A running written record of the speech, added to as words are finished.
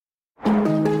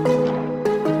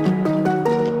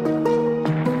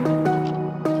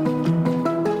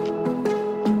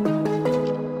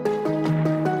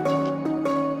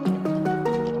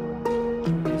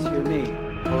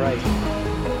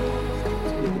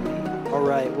All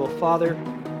right. Well, Father,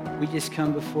 we just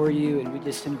come before you and we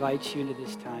just invite you into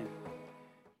this time.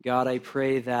 God, I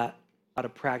pray that not a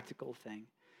practical thing.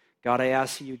 God, I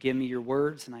ask that you give me your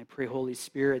words, and I pray, Holy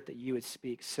Spirit, that you would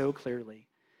speak so clearly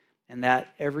and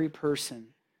that every person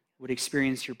would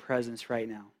experience your presence right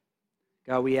now.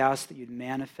 God, we ask that you'd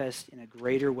manifest in a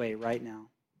greater way right now,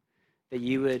 that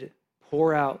you would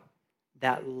pour out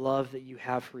that love that you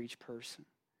have for each person.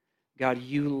 God,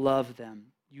 you love them.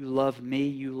 You love me.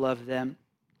 You love them.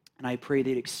 And I pray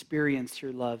they'd experience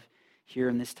your love here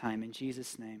in this time. In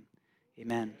Jesus' name,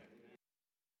 amen.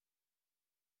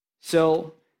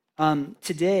 So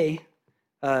today,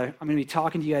 I'm going to be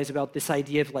talking to you guys about this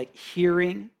idea of like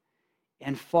hearing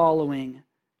and following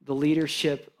the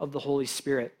leadership of the Holy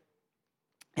Spirit.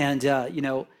 And,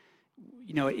 in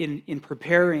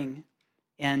preparing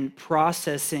and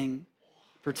processing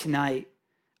for tonight,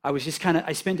 I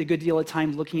spent a good deal of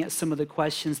time looking at some of the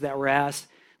questions that were asked,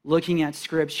 looking at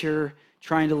Scripture,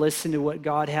 trying to listen to what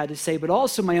God had to say, but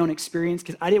also my own experience,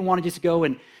 because I didn't want to just go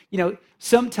and,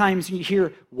 sometimes when you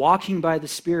hear walking by the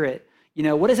Spirit,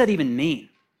 what does that even mean?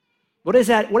 What does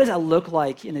that look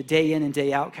like in a day in and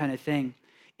day out kind of thing?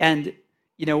 And,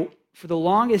 for the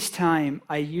longest time,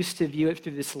 I used to view it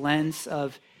through this lens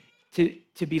of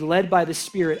to be led by the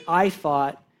Spirit, I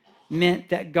thought meant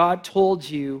that God told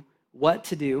you what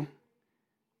to do.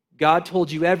 God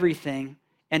told you everything.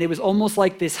 And it was almost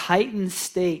like this heightened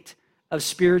state of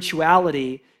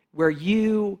spirituality where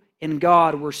you and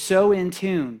God were so in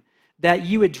tune that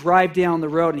you would drive down the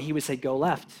road and he would say, go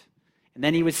left. And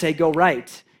then he would say, go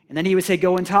right. And then he would say,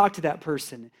 go and talk to that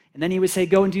person. And then he would say,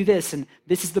 go and do this. And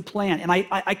this is the plan. And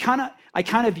I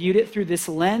kind of viewed it through this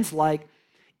lens like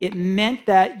it meant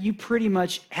that you pretty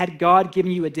much had God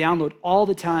giving you a download all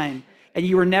the time. And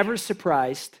you were never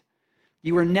surprised.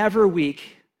 You were never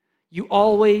weak. You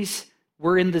always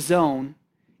were in the zone,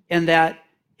 and that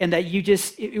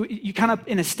you kind of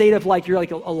in a state of like you're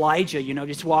like Elijah,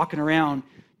 just walking around,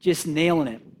 just nailing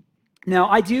it. Now,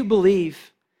 I do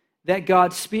believe that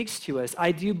God speaks to us.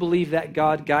 I do believe that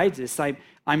God guides us.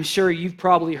 I'm sure you've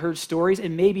probably heard stories,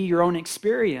 and maybe your own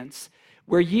experience,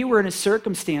 where you were in a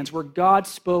circumstance where God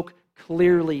spoke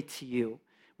clearly to you,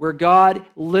 where God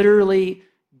literally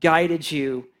guided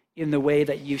you in the way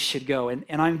that you should go. And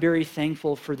I'm very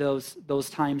thankful for those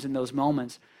times and those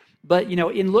moments. But,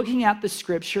 in looking at the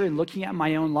Scripture and looking at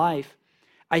my own life,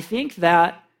 I think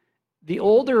that the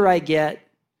older I get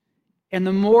and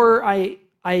the more I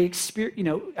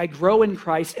experience, I grow in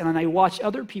Christ and I watch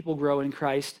other people grow in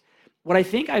Christ, what I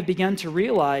think I've begun to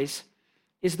realize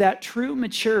is that true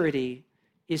maturity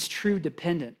is true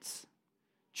dependence.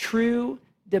 True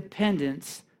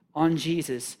dependence on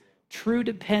Jesus. True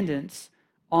dependence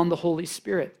on the Holy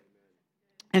Spirit.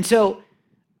 And so,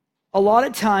 a lot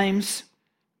of times,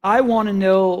 I want to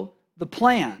know the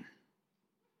plan.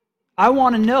 I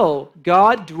want to know,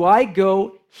 God, do I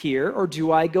go here or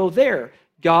do I go there?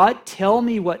 God, tell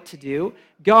me what to do.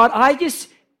 God,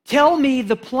 tell me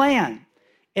the plan.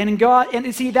 And God,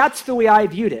 and see, that's the way I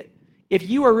viewed it. If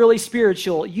you are really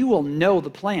spiritual, you will know the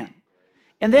plan.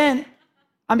 And then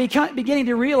I'm beginning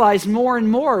to realize more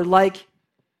and more, like,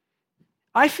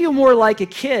 I feel more like a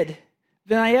kid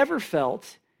than I ever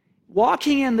felt,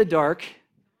 walking in the dark,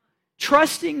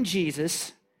 trusting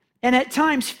Jesus, and at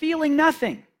times feeling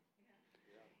nothing.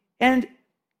 And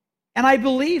I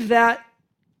believe that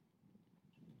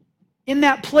in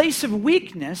that place of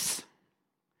weakness,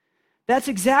 that's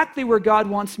exactly where God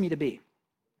wants me to be.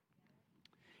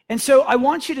 And so I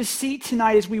want you to see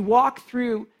tonight as we walk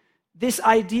through this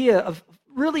idea of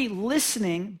really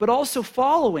listening, but also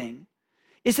following,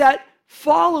 is that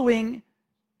following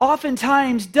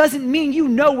oftentimes doesn't mean you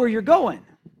know where you're going.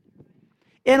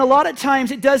 And a lot of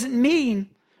times it doesn't mean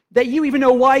that you even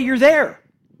know why you're there.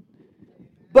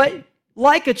 But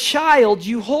like a child,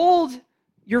 you hold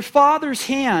your father's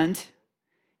hand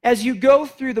as you go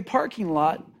through the parking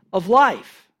lot of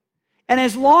life. And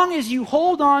as long as you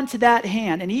hold on to that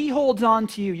hand and he holds on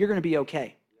to you, you're going to be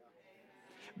okay.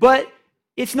 But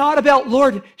it's not about,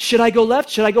 Lord, should I go left?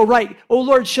 Should I go right? Oh,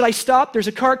 Lord, should I stop? There's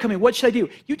a car coming. What should I do?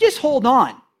 You just hold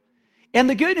on. And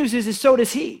the good news is so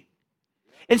does he.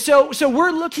 And so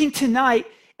we're looking tonight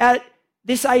at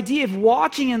this idea of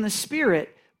walking in the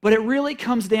Spirit, but it really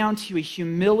comes down to a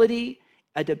humility,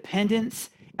 a dependence.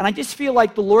 And I just feel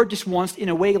like the Lord just wants, in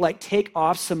a way, like take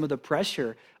off some of the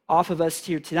pressure off of us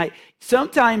here tonight.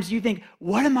 Sometimes you think,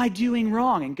 what am I doing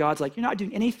wrong? And God's like, you're not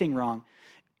doing anything wrong.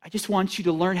 I just want you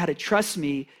to learn how to trust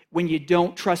me when you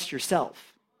don't trust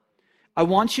yourself. I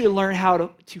want you to learn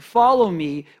how to follow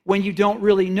me when you don't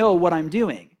really know what I'm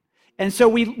doing. And so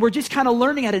we're just kind of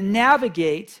learning how to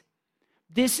navigate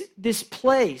this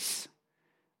place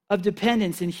of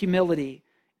dependence and humility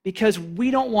because we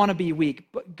don't want to be weak,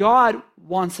 but God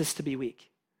wants us to be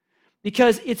weak.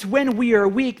 Because it's when we are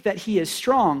weak that he is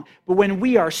strong, but when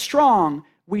we are strong,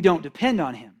 we don't depend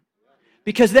on him.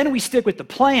 Because then we stick with the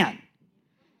plan.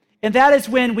 And that is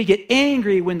when we get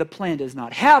angry when the plan does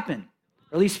not happen,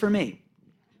 or at least for me.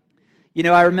 You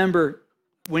know, I remember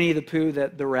Winnie the Pooh,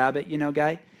 the rabbit,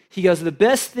 guy. He goes, the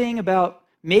best thing about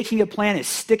making a plan is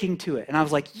sticking to it. And I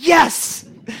was like, yes,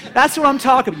 that's what I'm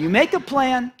talking about. You make a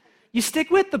plan, you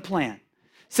stick with the plan.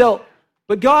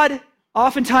 But God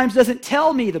oftentimes doesn't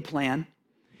tell me the plan.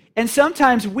 And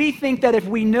sometimes we think that if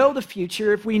we know the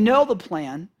future, if we know the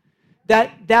plan,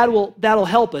 that'll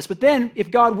help us. But then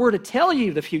if God were to tell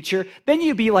you the future, then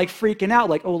you'd be like freaking out,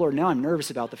 like, oh Lord, now I'm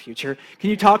nervous about the future. Can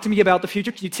you talk to me about the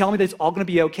future? Can you tell me that it's all going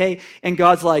to be okay? And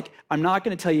God's like, I'm not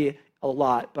going to tell you a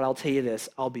lot, but I'll tell you this,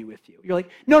 I'll be with you. You're like,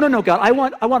 no, God, I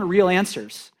want real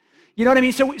answers. You know what I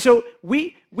mean? So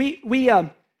we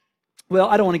well,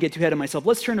 I don't want to get too ahead of myself.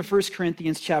 Let's turn to 1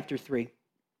 Corinthians chapter 3.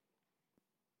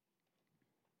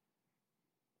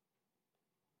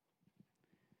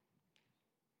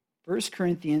 1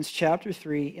 Corinthians chapter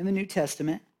 3 in the New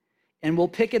Testament, and we'll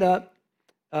pick it up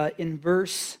in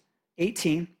verse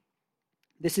 18.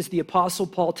 This is the Apostle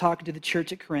Paul talking to the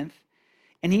church at Corinth,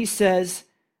 and he says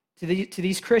to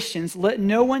these Christians, let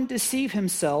no one deceive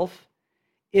himself.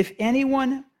 If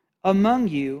anyone among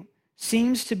you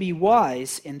seems to be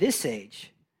wise in this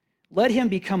age, let him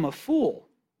become a fool,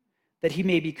 that he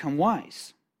may become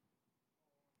wise.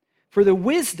 For the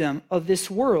wisdom of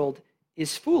this world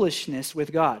is foolishness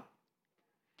with God.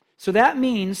 So that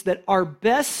means that our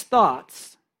best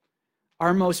thoughts,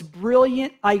 our most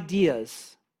brilliant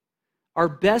ideas, our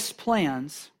best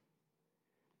plans,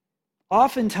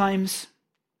 oftentimes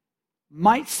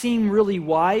might seem really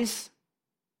wise,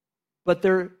 but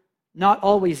they're not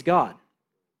always God.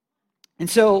 And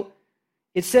so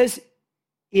it says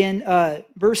in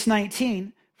verse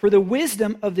 19, for the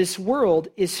wisdom of this world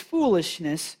is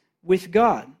foolishness with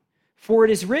God. For it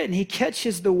is written, he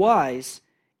catches the wise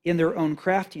in their own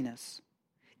craftiness.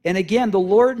 And again, the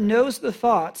Lord knows the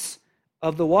thoughts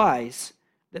of the wise,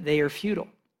 that they are futile.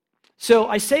 So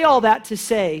I say all that to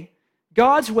say,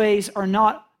 God's ways are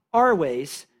not our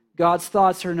ways. God's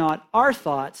thoughts are not our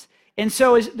thoughts. And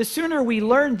so the sooner we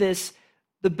learn this,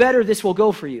 the better this will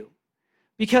go for you.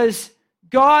 Because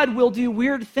God will do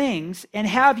weird things and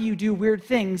have you do weird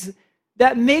things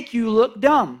that make you look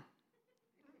dumb.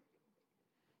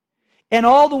 And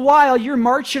all the while, you're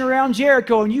marching around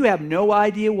Jericho and you have no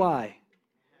idea why.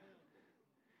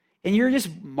 And you're just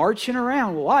marching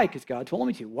around. Well, why? Because God told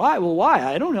me to. Why? Well, why?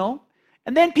 I don't know.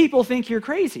 And then people think you're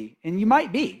crazy. And you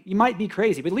might be. You might be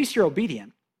crazy, but at least you're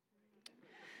obedient.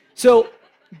 So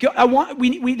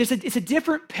it's a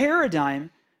different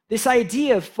paradigm, this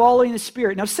idea of following the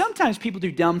Spirit. Now, sometimes people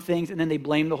do dumb things and then they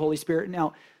blame the Holy Spirit.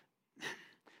 Now,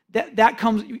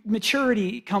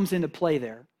 maturity comes into play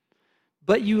there.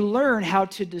 But you learn how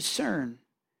to discern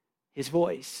his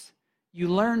voice. You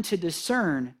learn to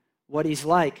discern what he's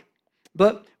like.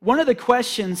 But one of the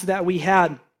questions that we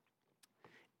had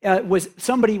was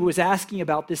somebody was asking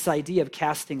about this idea of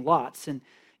casting lots. And,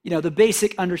 the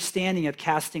basic understanding of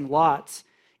casting lots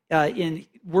in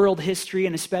world history,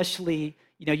 and especially,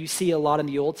 you see a lot in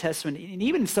the Old Testament and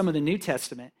even some of the New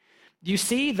Testament. You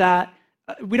see that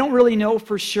we don't really know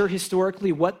for sure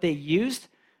historically what they used.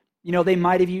 They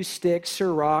might have used sticks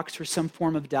or rocks or some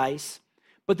form of dice.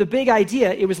 But the big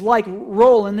idea, it was like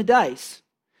rolling the dice.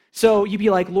 So you'd be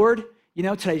like, Lord,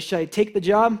 should I take the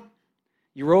job?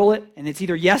 You roll it, and it's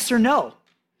either yes or no.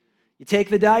 You take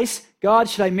the dice. God,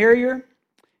 should I marry her?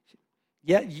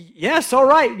 Yeah, yes, all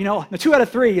right. 2 out of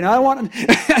 3. I want,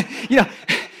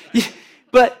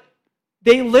 But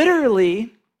they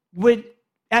literally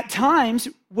at times,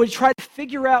 would try to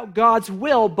figure out God's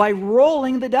will by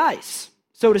rolling the dice,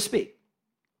 so to speak.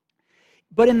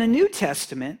 But in the New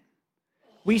Testament,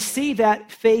 we see that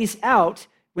phase out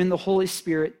when the Holy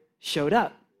Spirit showed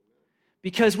up.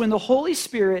 Because when the Holy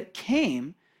Spirit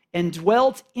came and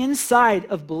dwelt inside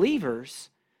of believers,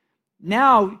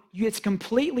 now it's a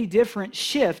completely different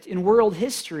shift in world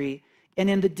history and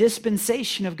in the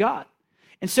dispensation of God.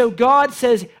 And so God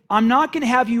says, I'm not going to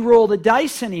have you roll the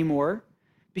dice anymore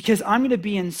because I'm going to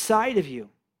be inside of you.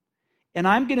 And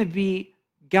I'm going to be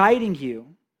guiding you.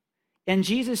 And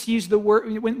Jesus used the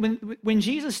word, when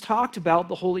Jesus talked about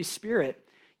the Holy Spirit,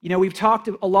 we've talked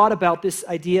a lot about this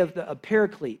idea of the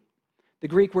paraclete, the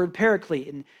Greek word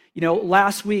paraclete. And,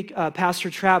 last week, Pastor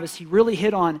Travis, he really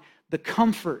hit on the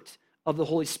comfort of the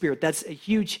Holy Spirit. That's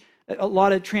a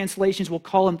lot of translations will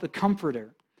call him the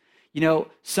comforter.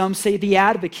 Some say the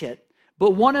advocate.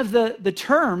 But one of the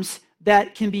terms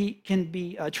that can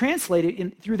be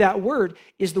translated through that word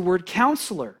is the word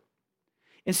counselor.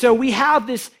 And so we have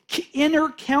this inner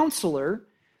counselor,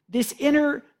 this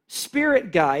inner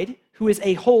spirit guide, who is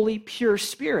a holy, pure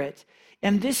spirit.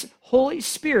 And this Holy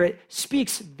Spirit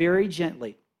speaks very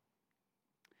gently,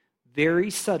 very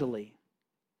subtly,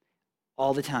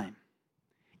 all the time.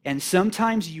 And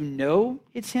sometimes you know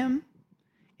it's him,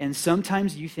 and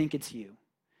sometimes you think it's you,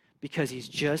 because he's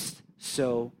just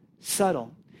so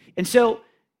subtle. And so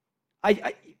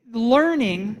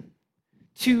learning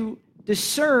to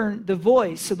discern the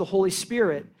voice of the Holy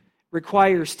Spirit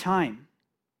requires time.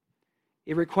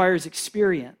 It requires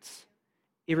experience.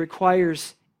 It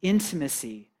requires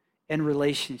intimacy and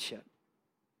relationship.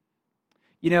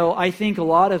 You know, I think a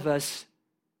lot of us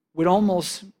would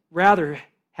almost rather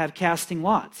have casting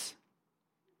lots.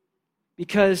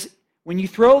 Because when you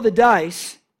throw the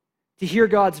dice to hear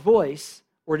God's voice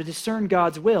or to discern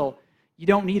God's will, you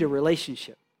don't need a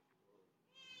relationship.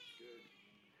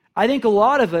 I think a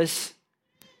lot of us,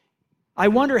 I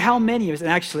wonder how many of us, and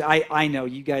actually I know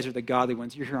you guys are the godly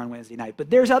ones, you're here on Wednesday night, but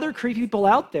there's other creepy people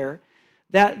out there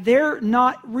that they're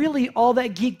not really all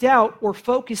that geeked out or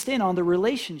focused in on the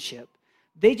relationship.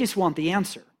 They just want the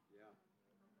answer.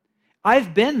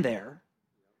 I've been there,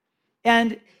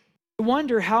 and I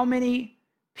wonder how many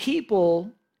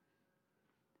people,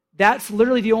 that's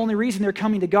literally the only reason they're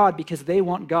coming to God, because they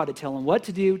want God to tell them what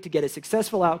to do to get a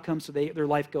successful outcome so their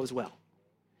life goes well.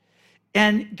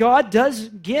 And God does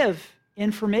give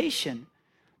information.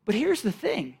 But here's the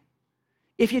thing.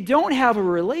 If you don't have a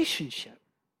relationship,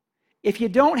 if you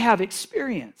don't have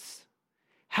experience,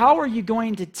 how are you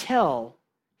going to tell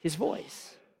his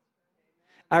voice?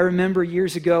 I remember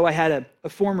years ago, I had a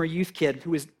former youth kid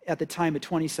who was at the time a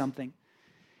 20-something.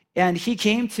 And he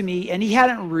came to me, and he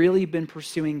hadn't really been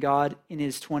pursuing God in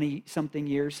his 20-something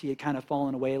years. He had kind of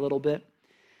fallen away a little bit.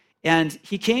 And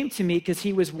he came to me because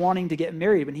he was wanting to get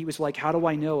married. And he was like, how do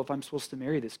I know if I'm supposed to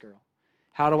marry this girl?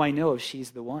 How do I know if she's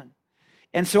the one?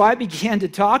 And so I began to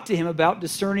talk to him about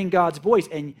discerning God's voice.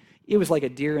 And it was like a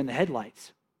deer in the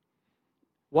headlights.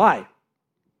 Why?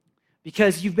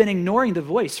 Because you've been ignoring the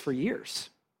voice for years.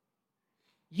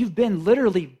 You've been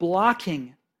literally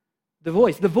blocking the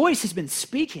voice. The voice has been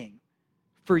speaking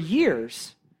for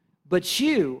years, but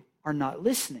you are not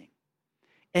listening.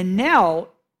 And now,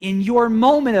 in your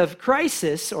moment of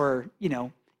crisis or,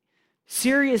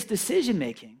 serious decision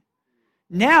making,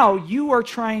 now you are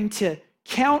trying to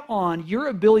count on your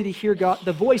ability to hear God,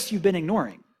 the voice you've been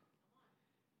ignoring.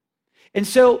 And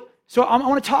so I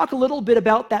want to talk a little bit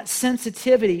about that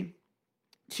sensitivity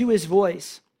to his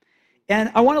voice.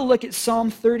 And I want to look at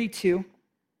Psalm 32.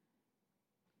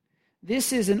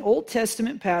 This is an Old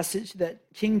Testament passage that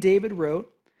King David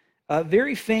wrote,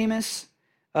 very famous,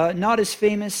 not as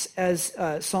famous as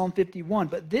Psalm 51,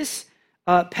 but this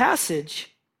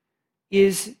passage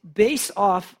is based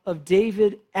off of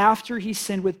David after he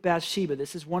sinned with Bathsheba.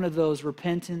 This is one of those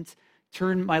repentant,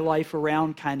 turn my life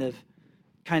around kind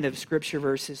of scripture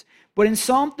verses. But in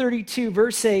Psalm 32,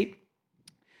 verse 8,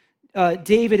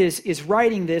 David is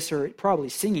writing this, or probably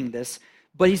singing this,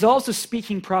 but he's also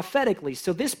speaking prophetically.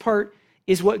 So this part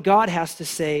is what God has to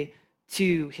say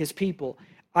to his people.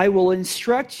 I will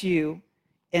instruct you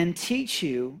and teach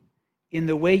you in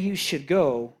the way you should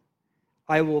go.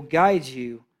 I will guide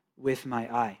you with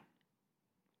my eye.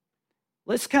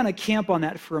 Let's kind of camp on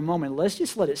that for a moment. Let's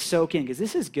just let it soak in, because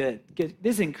this is good.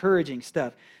 This is encouraging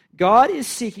stuff. God is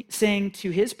saying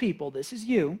to his people, this is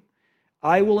you,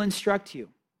 I will instruct you.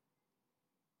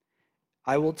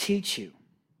 I will teach you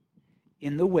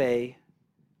in the way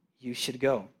you should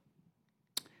go.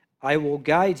 I will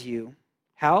guide you.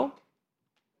 How?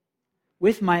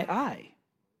 With my eye.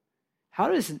 How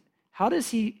does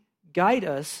he guide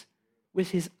us with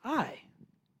his eye?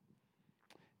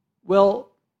 Well,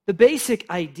 the basic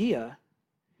idea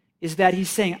is that he's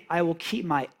saying, I will keep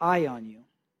my eye on you.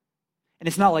 And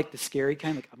it's not like the scary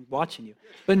kind, like I'm watching you.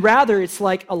 But rather, it's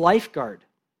like a lifeguard.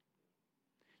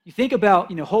 You think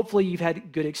about, hopefully you've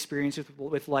had good experience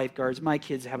with lifeguards. My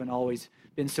kids haven't always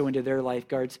been so into their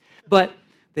lifeguards. But,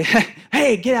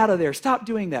 hey, get out of there. Stop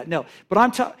doing that. No, but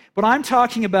I'm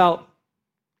talking about,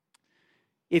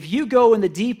 if you go in the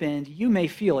deep end, you may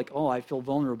feel like, oh, I feel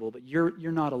vulnerable, but you're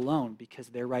not alone, because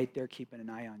they're right there keeping an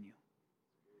eye on you.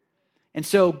 And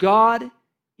so God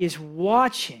is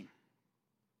watching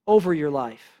over your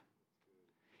life.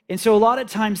 And so a lot of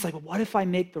times, like, well, what if I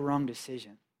make the wrong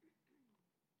decision?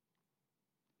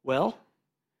 Well,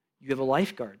 you have a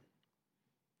lifeguard.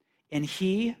 And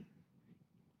he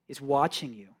is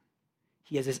watching you.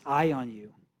 He has his eye on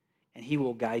you, and he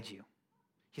will guide you.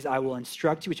 He says, I will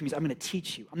instruct you, which means I'm going to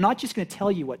teach you. I'm not just going to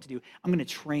tell you what to do. I'm going to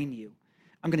train you.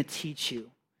 I'm going to teach you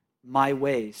my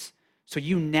ways. So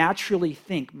you naturally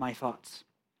think my thoughts.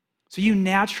 So you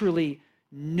naturally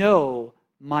know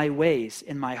my ways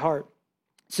in my heart.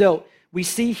 So we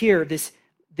see here this,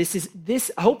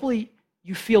 hopefully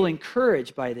you feel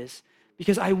encouraged by this,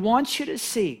 because I want you to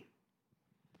see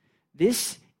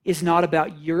this is not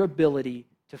about your ability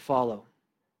to follow.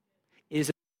 It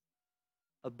is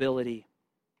ability.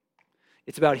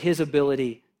 It's about his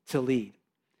ability to lead.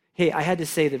 Hey, I had to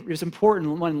say that it was an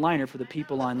important one-liner for the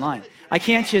people online. I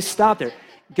can't just stop there.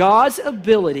 God's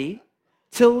ability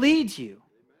to lead you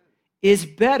is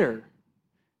better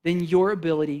than your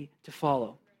ability to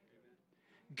follow.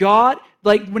 God,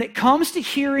 like when it comes to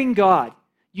hearing God,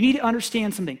 you need to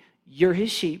understand something. You're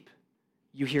his sheep.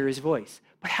 You hear his voice.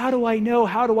 But how do I know?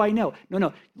 How do I know?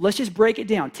 No. Let's just break it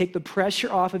down. Take the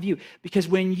pressure off of you. Because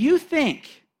when you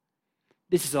think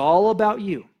this is all about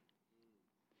you,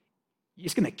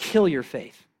 it's going to kill your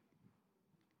faith.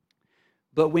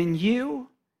 But when you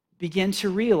begin to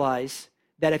realize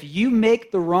that if you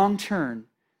make the wrong turn,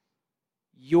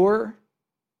 your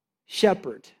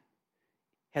shepherd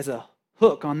has a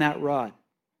hook on that rod,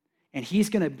 and he's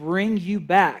going to bring you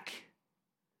back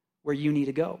where you need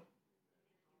to go.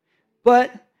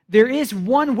 But there is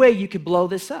one way you could blow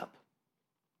this up.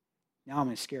 Now I'm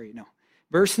going to scare you. No.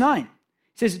 Verse 9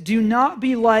 says, do not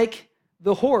be like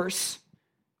the horse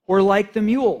or like the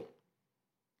mule,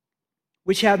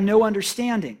 which have no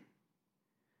understanding,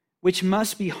 which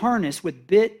must be harnessed with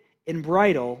bit and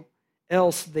bridle,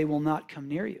 else they will not come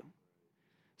near you.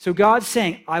 So God's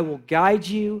saying, I will guide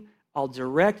you, I'll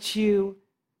direct you,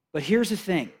 but here's the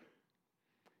thing.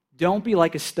 Don't be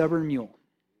like a stubborn mule.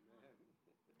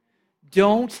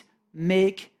 Don't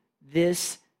make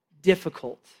this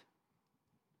difficult.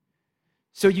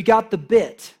 So you got the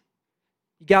bit,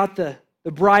 you got the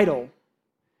bridle.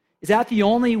 Is that the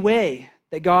only way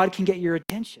that God can get your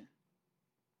attention?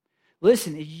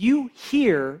 Listen, you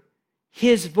hear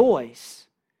his voice,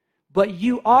 but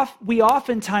we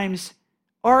oftentimes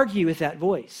argue with that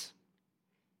voice.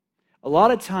 A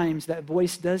lot of times that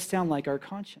voice does sound like our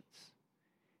conscience.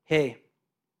 Hey,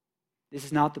 this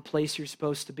is not the place you're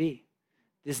supposed to be.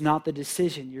 This is not the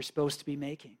decision you're supposed to be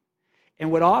making.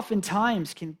 And what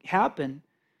oftentimes can happen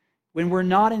when we're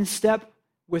not in step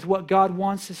with what God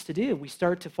wants us to do, we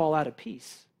start to fall out of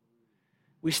peace.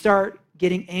 We start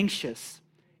getting anxious.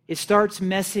 It starts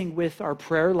messing with our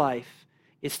prayer life.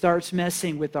 It starts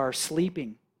messing with our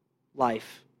sleeping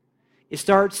life.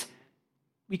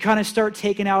 We kind of start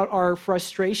taking out our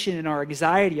frustration and our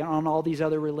anxiety on all these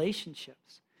other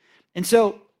relationships. And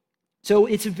so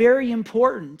it's very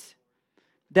important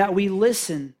that we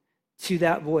listen to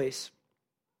that voice.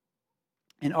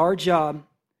 And our job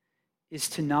is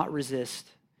to not resist,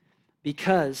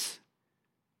 because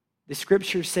the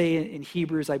scriptures say in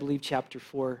Hebrews, I believe chapter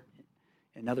 4,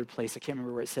 another place, I can't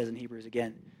remember where it says in Hebrews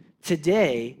again,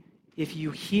 today, if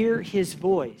you hear his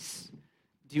voice,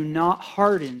 do not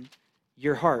harden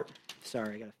your heart.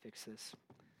 Sorry, I got to fix this.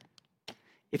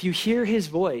 If you hear his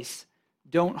voice,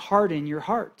 don't harden your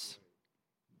hearts.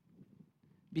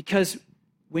 Because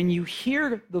when you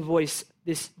hear the voice,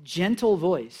 this gentle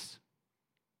voice,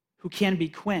 who can be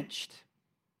quenched,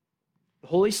 the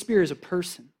Holy Spirit is a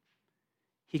person.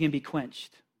 He can be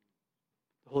quenched.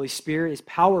 The Holy Spirit is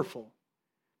powerful,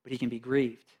 but he can be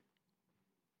grieved.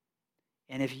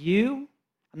 And I'm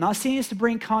not saying this to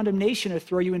bring condemnation or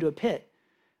throw you into a pit,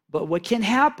 but what can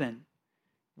happen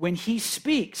when he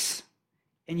speaks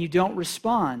and you don't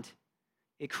respond,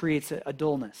 it creates a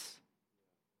dullness.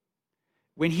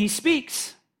 When he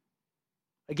speaks,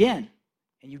 again,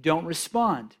 and you don't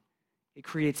respond, it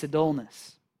creates a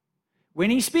dullness.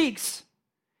 When he speaks,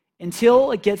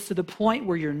 until it gets to the point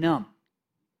where you're numb.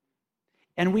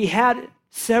 And we had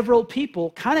several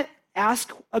people kind of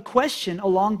ask a question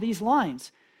along these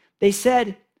lines. They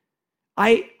said,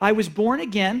 I was born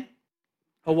again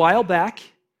a while back,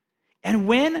 and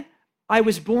when I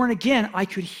was born again, I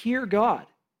could hear God.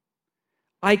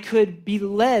 I could be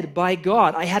led by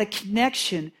God. I had a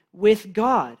connection with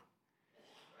God.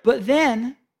 But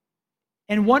then,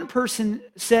 and one person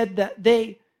said that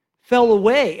they fell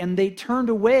away and they turned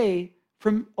away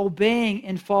from obeying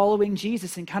and following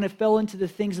Jesus and kind of fell into the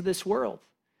things of this world.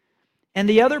 And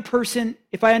the other person,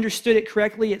 if I understood it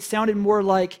correctly, it sounded more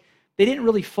like they didn't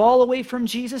really fall away from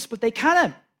Jesus, but they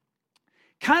kind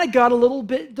of got a little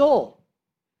bit dull.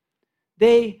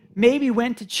 They maybe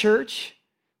went to church,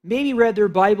 maybe read their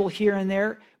Bible here and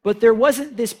there, but there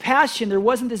wasn't this passion, there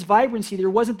wasn't this vibrancy, there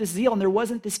wasn't this zeal, and there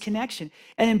wasn't this connection.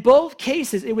 And in both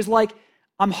cases, it was like,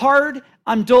 I'm hard,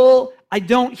 I'm dull, I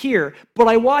don't hear. But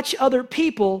I watch other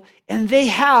people and they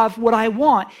have what I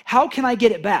want. How can I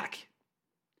get it back?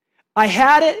 I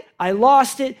had it, I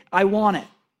lost it, I want it.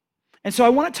 And so I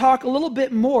want to talk a little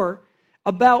bit more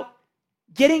about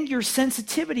getting your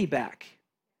sensitivity back.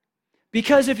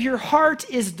 Because if your heart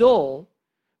is dull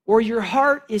or your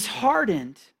heart is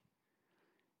hardened,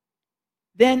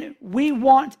 then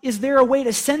is there a way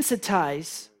to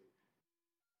sensitize,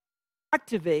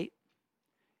 activate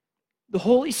the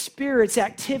Holy Spirit's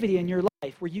activity in your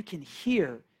life where you can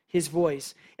hear his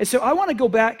voice? And so I want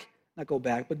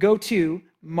to go to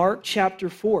Mark chapter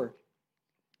 4.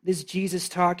 This is Jesus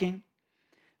talking.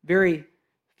 Very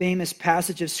famous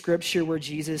passage of Scripture where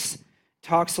Jesus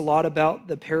talks a lot about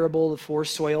the parable of the four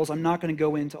soils. I'm not going to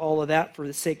go into all of that for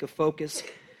the sake of focus.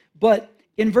 But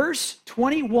in verse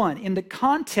 21, in the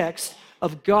context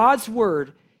of God's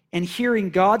word and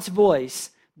hearing God's voice,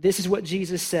 this is what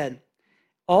Jesus said.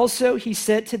 Also, he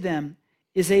said to them,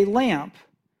 is a lamp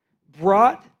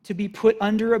brought to be put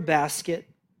under a basket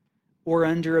or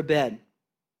under a bed?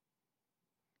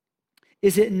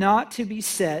 Is it not to be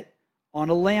set on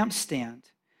a lampstand?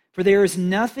 For there is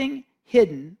nothing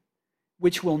hidden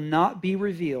which will not be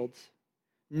revealed,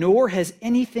 nor has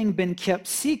anything been kept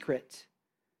secret,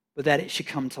 but that it should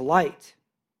come to light.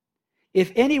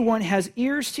 If anyone has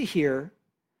ears to hear,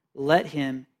 let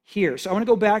him hear. So I want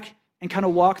to go back and kind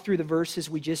of walk through the verses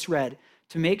we just read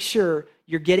to make sure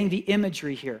you're getting the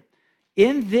imagery here.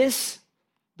 In this,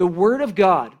 the Word of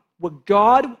God, what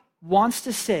God wants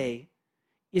to say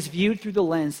is viewed through the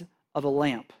lens of a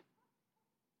lamp.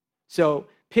 So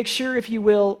picture, if you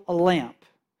will, a lamp.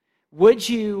 Would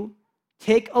you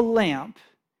take a lamp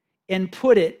and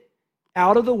put it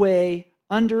out of the way,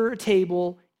 under a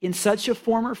table, in such a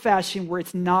form or fashion where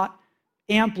it's not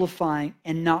amplifying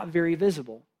and not very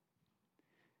visible?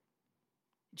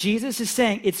 Jesus is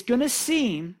saying it's going to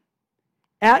seem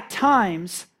at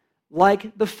times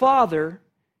like the Father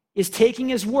is taking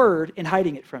his word and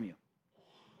hiding it from you.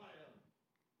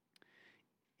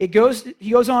 He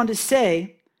goes on to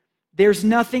say, there's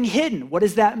nothing hidden. What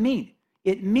does that mean?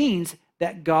 It means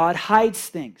that God hides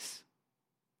things.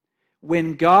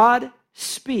 When God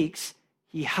speaks,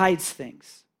 he hides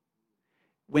things.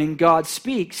 When God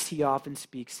speaks, he often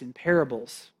speaks in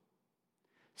parables.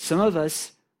 Some of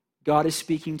us, God is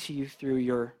speaking to you through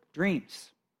your dreams.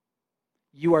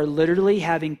 You are literally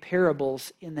having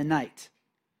parables in the night.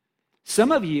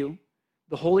 Some of you,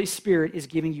 the Holy Spirit is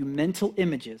giving you mental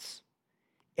images,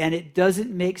 and it doesn't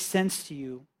make sense to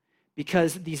you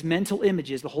because these mental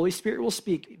images, the Holy Spirit will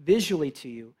speak visually to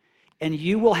you, and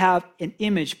you will have an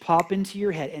image pop into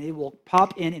your head, and it will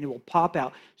pop in and it will pop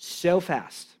out so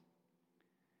fast.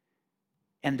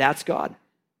 And that's God.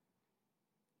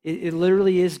 It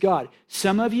literally is God.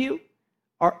 Some of you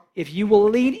are, if you will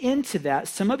lean into that,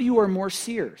 some of you are more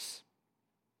seers.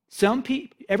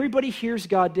 Everybody hears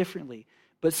God differently,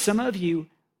 but some of you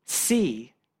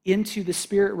see into the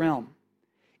spirit realm.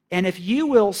 And if you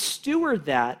will steward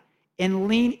that and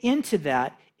lean into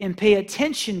that and pay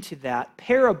attention to that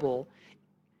parable,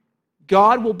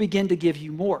 God will begin to give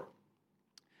you more.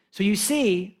 So you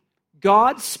see,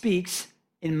 God speaks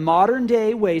in modern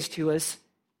day ways to us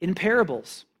in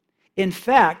parables. In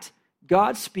fact,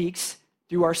 God speaks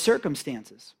through our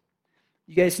circumstances.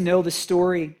 You guys know the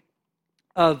story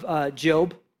of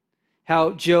Job,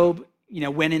 how Job,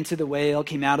 went into the whale,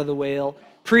 came out of the whale,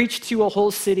 preached to a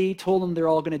whole city, told them they're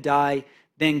all going to die.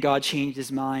 Then God changed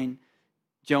his mind.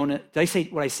 Jonah, did I say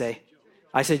what I say?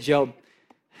 I said Job.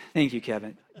 Thank you,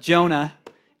 Kevin. Jonah,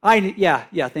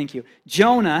 thank you.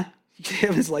 Jonah,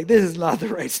 Kevin's like, this is not the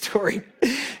right story.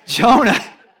 Jonah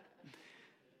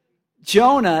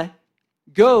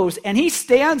goes and he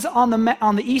stands on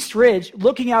the east ridge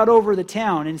looking out over the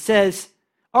town and says,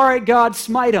 all right, God,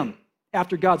 smite him,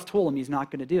 after God's told him he's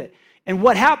not going to do it. And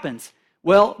what happens?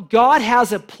 Well, God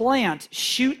has a plant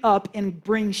shoot up and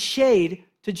bring shade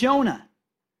to Jonah.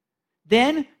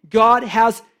 Then God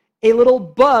has a little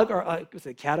bug, or was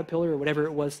it a caterpillar or whatever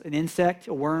it was, an insect,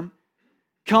 a worm,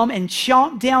 come and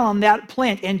chomp down on that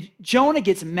plant. And Jonah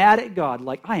gets mad at God,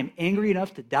 like, I am angry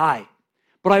enough to die.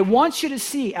 But I want you to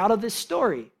see out of this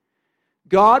story,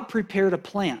 God prepared a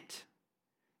plant.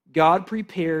 God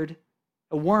prepared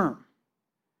a worm.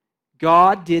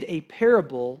 God did a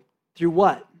parable through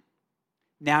what?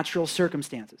 Natural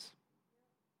circumstances.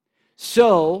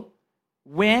 So,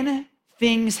 when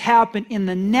things happen in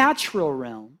the natural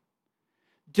realm,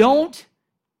 don't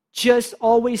just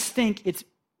always think it's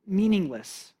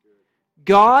meaningless.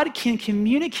 God can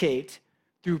communicate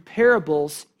through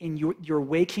parables in your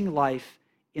waking life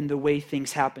in the way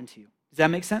things happen to you. Does that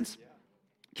make sense?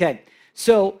 Okay,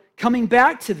 so coming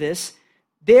back to this,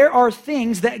 there are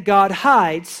things that God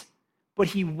hides, but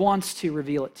he wants to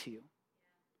reveal it to you.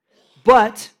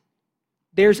 But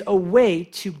there's a way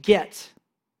to get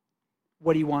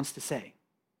what he wants to say.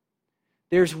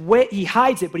 He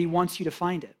hides it, but he wants you to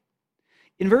find it.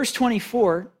 In verse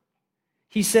 24,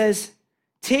 he says,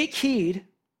 take heed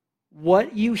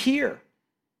what you hear.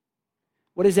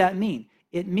 What does that mean?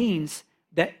 It means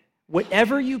that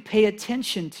whatever you pay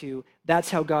attention to, that's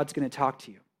how God's going to talk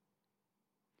to you.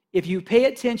 If you pay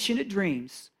attention to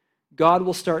dreams, God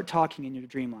will start talking in your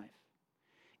dream life.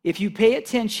 If you pay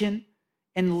attention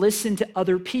and listen to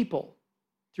other people,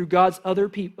 through God's other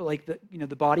people, like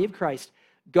the body of Christ,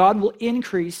 God will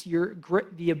increase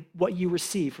what you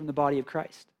receive from the body of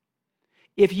Christ.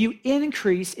 If you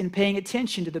increase in paying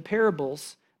attention to the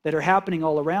parables that are happening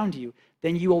all around you,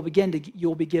 then you'll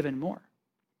be given more.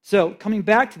 So, coming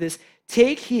back to this,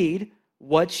 take heed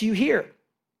what you hear.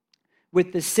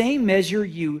 With the same measure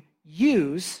you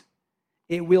use,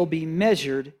 it will be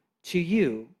measured to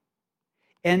you.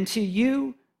 And to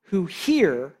you who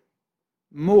hear,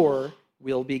 more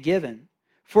will be given.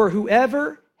 For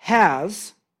whoever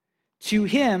has, to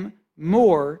him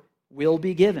more will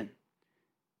be given.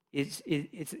 It's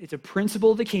a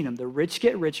principle of the kingdom. The rich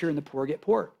get richer and the poor get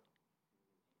poorer.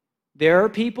 There are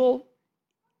people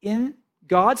in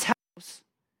God's house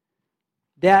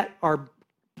that are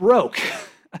broke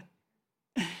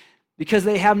because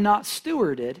they have not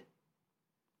stewarded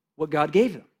what God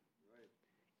gave them.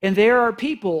 And there are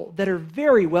people that are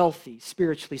very wealthy,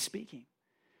 spiritually speaking,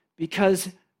 because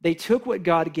they took what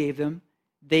God gave them,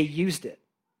 they used it.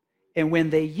 And when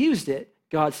they used it,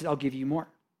 God said, I'll give you more.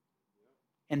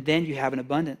 And then you have an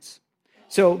abundance.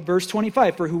 So verse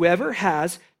 25, for whoever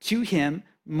has, to him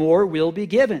more will be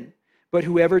given. But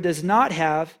whoever does not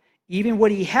have, even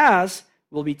what he has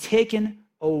will be taken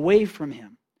away from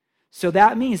him. So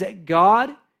that means that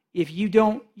God, if you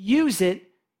don't use it,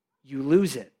 you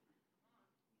lose it.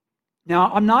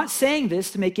 Now, I'm not saying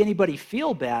this to make anybody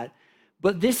feel bad,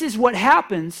 but this is what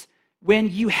happens when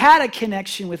you had a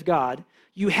connection with God,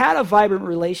 you had a vibrant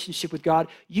relationship with God,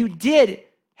 you did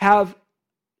have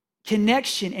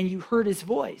connection and you heard his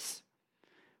voice.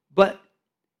 But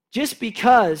just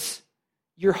because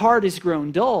your heart has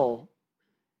grown dull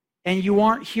and you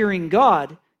aren't hearing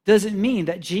God doesn't mean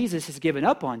that Jesus has given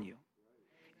up on you.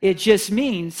 It just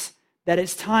means that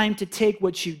it's time to take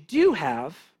what you do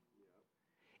have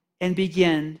and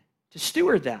begin to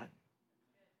steward that.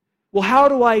 Well, how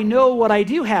do I know what I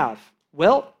do have?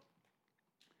 Well,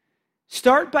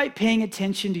 start by paying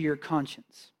attention to your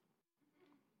conscience.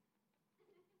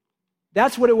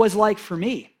 That's what it was like for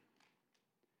me.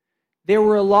 There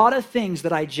were a lot of things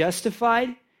that I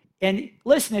justified. And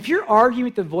listen, if you're arguing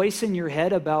with the voice in your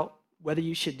head about whether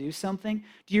you should do something,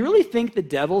 do you really think the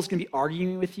devil's going to be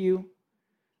arguing with you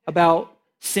about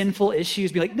sinful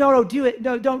issues? Be like, no, do it.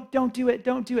 No, don't do it.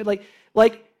 Don't do it.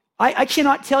 Like I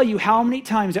cannot tell you how many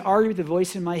times I argued with the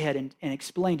voice in my head and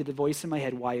explained to the voice in my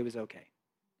head why it was okay.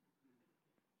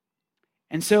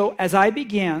 And so as I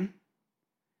began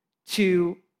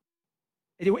to,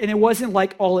 and it wasn't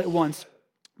like all at once,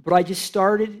 but I just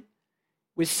started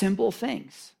with simple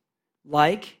things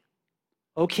like,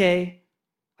 okay,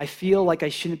 I feel like I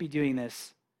shouldn't be doing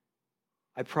this.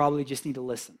 I probably just need to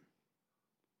listen.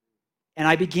 And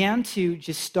I began to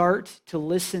just start to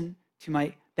listen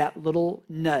to that little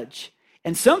nudge.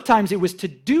 And sometimes it was to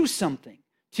do something,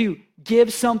 to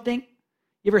give something.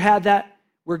 You ever had that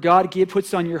where God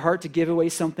puts on your heart to give away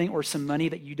something or some money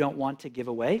that you don't want to give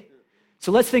away?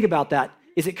 So let's think about that.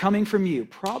 Is it coming from you?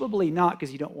 Probably not,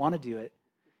 because you don't want to do it.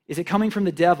 Is it coming from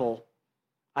the devil?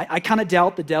 I kind of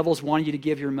doubt the devil's wanting you to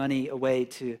give your money away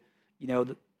to,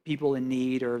 the people in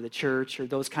need or the church or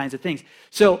those kinds of things.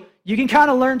 So you can kind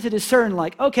of learn to discern,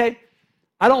 like, okay,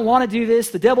 I don't want to do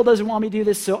this. The devil doesn't want me to do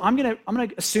this, so I'm gonna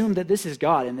assume that this is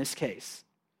God in this case.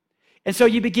 And so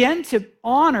you begin to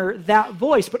honor that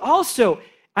voice, but also,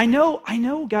 I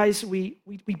know, guys, we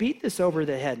beat this over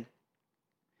the head,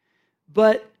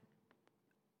 but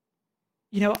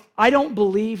I don't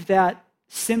believe that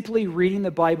simply reading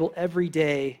the Bible every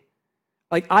day,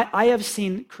 like I have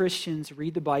seen Christians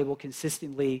read the Bible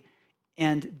consistently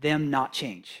and them not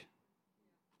change.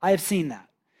 I have seen that.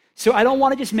 So I don't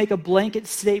want to just make a blanket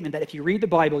statement that if you read the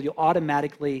Bible, you'll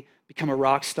automatically become a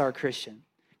rock star Christian.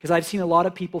 Because I've seen a lot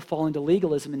of people fall into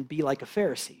legalism and be like a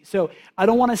Pharisee. So I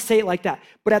don't want to say it like that.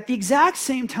 But at the exact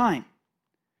same time,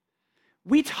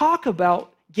 we talk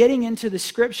about getting into the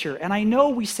Scripture, and I know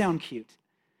we sound cute.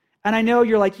 And I know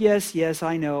you're like, yes,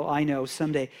 I know,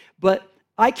 someday. But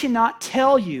I cannot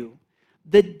tell you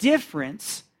the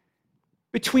difference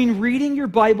between reading your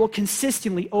Bible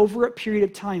consistently over a period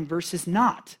of time versus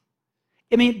not.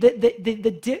 I mean,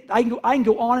 I can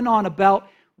go on and on about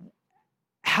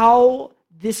how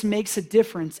this makes a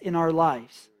difference in our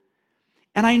lives.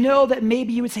 And I know that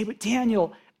maybe you would say, but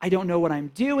Daniel, I don't know what I'm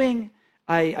doing.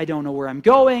 I don't know where I'm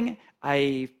going.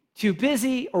 I'm too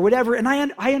busy or whatever. And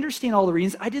I understand all the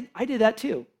reasons. I did that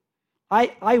too.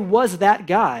 I was that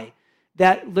guy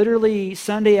that literally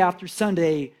Sunday after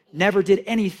Sunday never did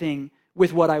anything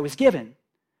with what I was given.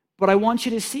 But I want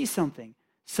you to see something.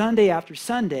 Sunday after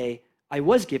Sunday, I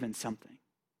was given something.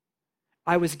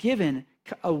 I was given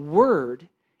a word,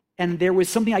 and there was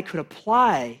something I could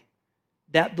apply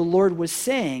that the Lord was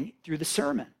saying through the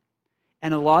sermon.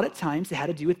 And a lot of times it had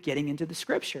to do with getting into the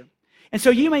scripture. And so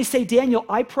you may say, Daniel,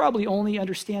 I probably only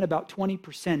understand about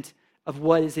 20% of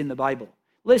what is in the Bible.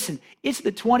 Listen, it's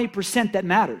the 20% that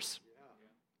matters.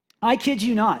 I kid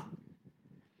you not.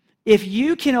 If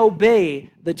you can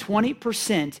obey the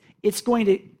 20%, it's going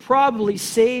to probably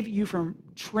save you from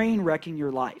train wrecking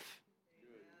your life.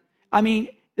 I mean,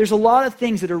 there's a lot of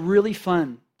things that are really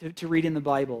fun to read in the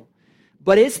Bible.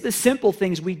 But it's the simple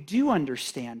things we do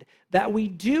understand, that we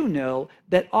do know,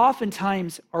 that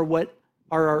oftentimes are what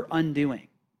are our undoing.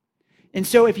 And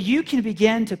so if you can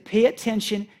begin to pay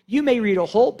attention, you may read a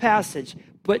whole passage,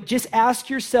 but just ask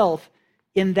yourself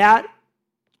in that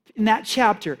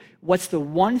chapter, what's the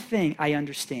one thing I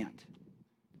understand?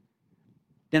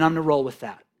 Then I'm going to roll with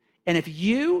that. And if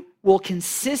you will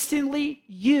consistently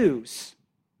use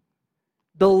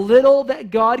the little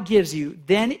that God gives you,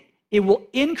 then it will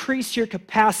increase your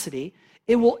capacity,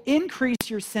 it will increase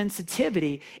your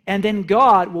sensitivity, and then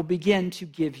God will begin to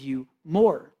give you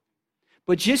more.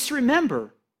 But just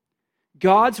remember,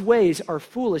 God's ways are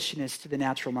foolishness to the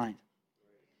natural mind.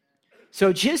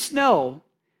 So just know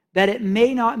that it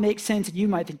may not make sense, and you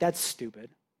might think, that's stupid.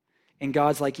 And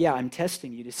God's like, yeah, I'm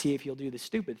testing you to see if you'll do the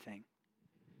stupid thing.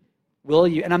 Will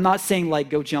you? And I'm not saying, like,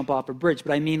 go jump off a bridge,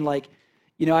 but I mean, like,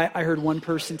 you know, I heard one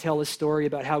person tell a story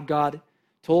about how God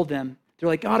told them, they're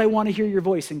like, God, I want to hear your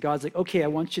voice. And God's like, okay, I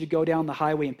want you to go down the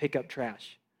highway and pick up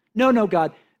trash. No,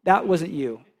 God, that wasn't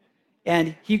you.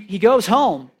 And he goes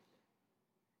home.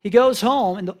 He goes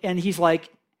home, and he's like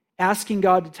asking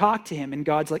God to talk to him. And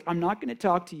God's like, I'm not going to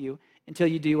talk to you until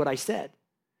you do what I said.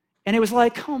 And it was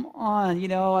like, come on,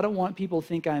 I don't want people to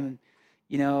think I'm,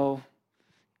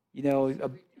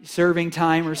 serving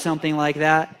time or something like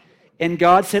that. And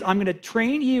God said, I'm going to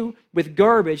train you with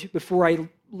garbage before I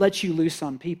let you loose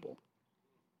on people.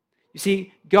 You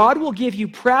see, God will give you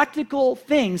practical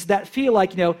things that feel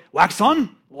like, wax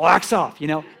on, wax off,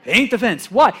 paint the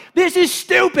fence. Why? This is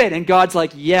stupid. And God's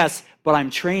like, yes, but I'm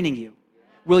training you.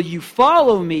 Will you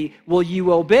follow me? Will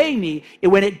you obey me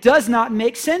when it does not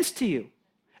make sense to you?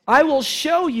 I will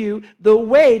show you the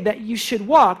way that you should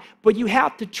walk, but you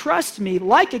have to trust me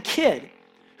like a kid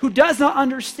who does not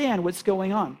understand what's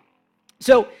going on.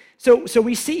 So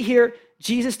we see here,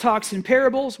 Jesus talks in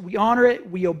parables, we honor it,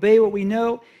 we obey what we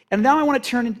know. And now I want to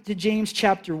turn into James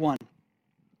chapter 1.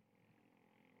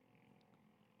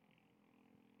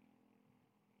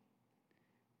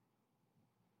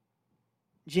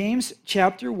 James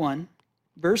chapter 1,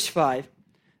 verse 5,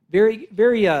 very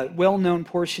well-known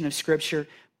portion of Scripture,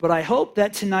 but I hope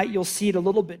that tonight you'll see it a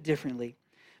little bit differently.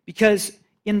 Because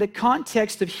in the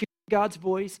context of hearing God's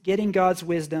voice, getting God's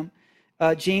wisdom,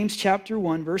 James chapter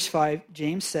 1, verse 5,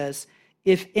 James says,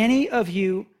 if any of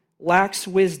you lacks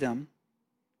wisdom,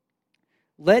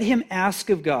 let him ask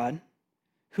of God,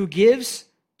 who gives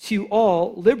to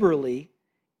all liberally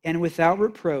and without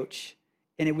reproach,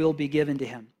 and it will be given to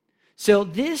him. So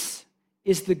this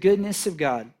is the goodness of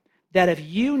God, that if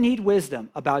you need wisdom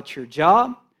about your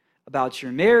job, about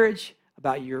your marriage,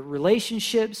 about your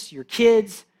relationships, your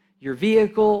kids, your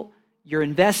vehicle, your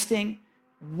investing,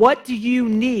 what do you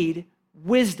need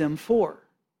wisdom for?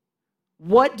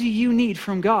 What do you need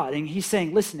from God? And he's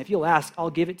saying, listen, if you'll ask,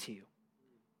 I'll give it to you.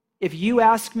 If you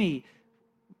ask me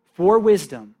for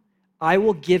wisdom, I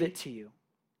will give it to you.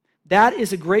 That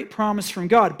is a great promise from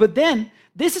God. But then,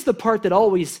 this is the part that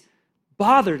always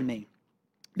bothered me.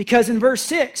 Because in verse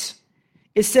 6,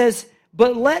 it says,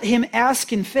 but let him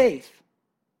ask in faith,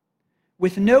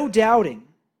 with no doubting.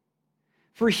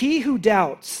 For he who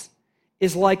doubts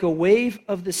is like a wave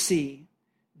of the sea,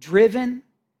 driven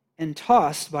and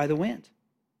tossed by the wind.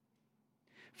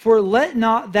 For let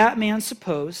not that man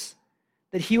suppose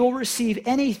that he will receive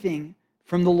anything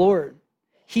from the Lord.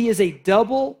 He is a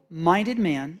double-minded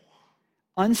man,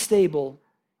 unstable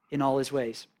in all his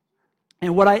ways.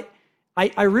 And what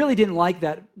I really didn't like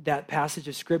that passage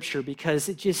of Scripture, because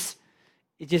it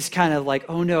just kind of like,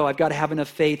 oh no, I've got to have enough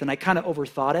faith, and I kind of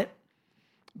overthought it.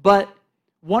 But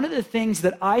one of the things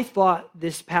that I thought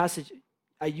this passage,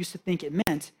 I used to think it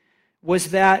meant,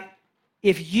 was that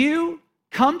if you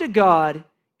come to God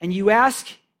and you ask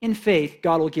in faith,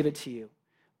 God will give it to you.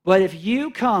 But if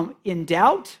you come in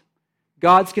doubt,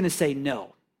 God's going to say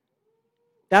no.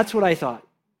 That's what I thought.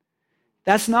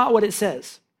 That's not what it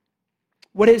says.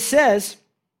 What it says,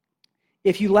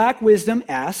 if you lack wisdom,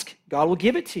 ask, God will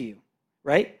give it to you,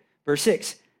 right? Verse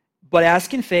 6, but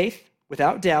ask in faith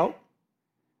without doubt.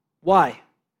 Why?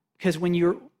 Because when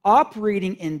you're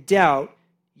operating in doubt,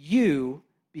 you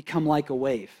become like a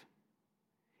wave.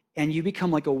 And you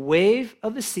become like a wave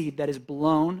of the sea that is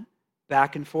blown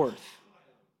back and forth.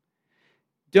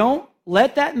 Don't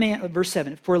let that man, verse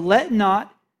 7, for let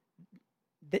not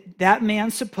that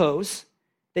man suppose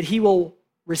that he will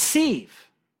receive.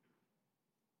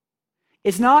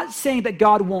 It's not saying that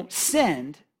God won't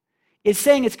send. It's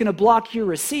saying it's going to block your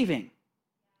receiving.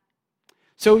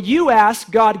 So you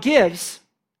ask, God gives,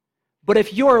 but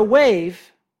if you're a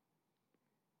wave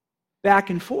back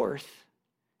and forth,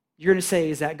 you're going to say,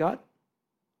 is that God?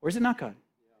 Or is it not God?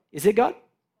 Is it God?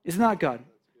 Is it not God?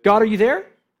 God, are you there?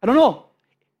 I don't know.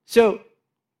 So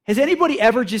has anybody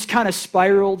ever just kind of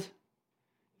spiraled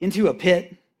into a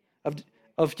pit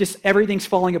of just everything's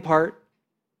falling apart?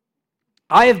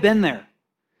 I have been there.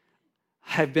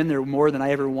 I've been there more than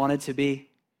I ever wanted to be.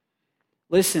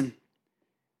 Listen,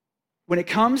 when it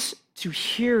comes to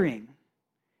hearing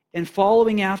and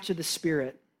following after the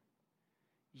Spirit,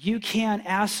 you can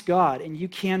ask God and you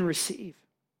can receive.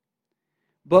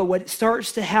 But what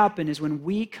starts to happen is when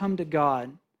we come to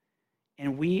God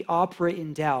and we operate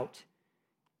in doubt,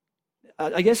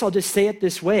 I guess I'll just say it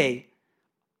this way,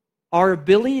 our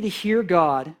ability to hear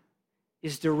God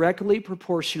is directly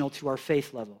proportional to our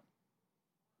faith level.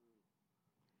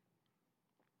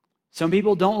 Some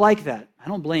people don't like that. I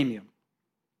don't blame you.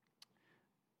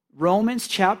 Romans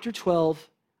chapter 12,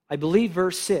 I believe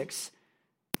verse 6,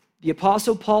 the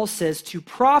Apostle Paul says to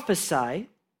prophesy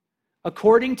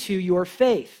according to your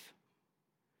faith.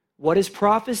 What is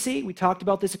prophecy? We talked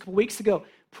about this a couple weeks ago.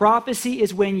 Prophecy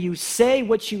is when you say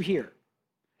what you hear.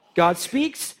 God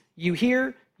speaks, you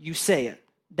hear, you say it.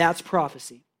 That's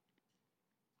prophecy.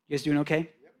 You guys doing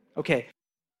okay? Okay.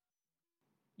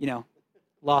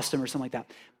 Lost him or something like that.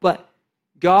 But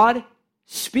God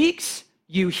speaks,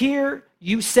 you hear,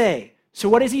 you say. So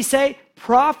what does he say?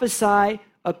 Prophesy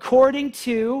according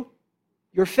to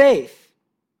your faith.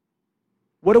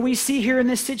 What do we see here in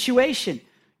this situation?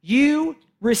 You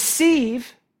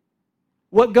receive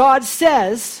what God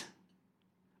says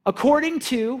according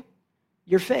to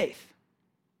your faith.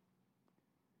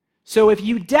 So if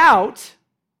you doubt,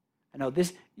 I know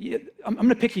this, I'm going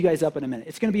to pick you guys up in a minute.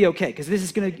 It's going to be okay because this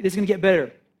is going to get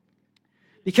better.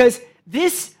 Because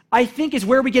this, I think, is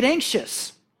where we get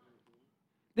anxious.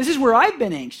 This is where I've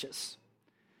been anxious.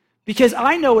 Because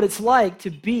I know what it's like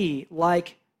to be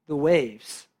like the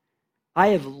waves. I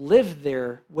have lived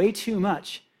there way too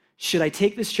much. Should I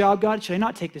take this job, God? Should I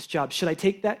not take this job? Should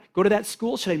I go to that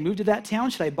school? Should I move to that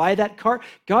town? Should I buy that car?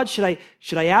 God, should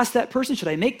I ask that person? Should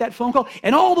I make that phone call?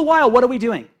 And all the while, what are we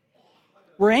doing?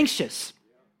 We're anxious.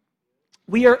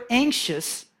 We are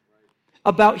anxious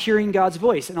about hearing God's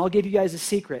voice. And I'll give you guys a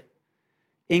secret.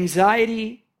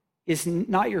 Anxiety is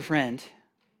not your friend,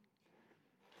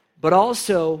 but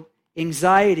also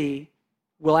anxiety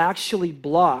will actually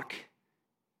block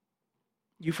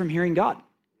you from hearing God.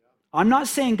 I'm not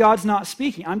saying God's not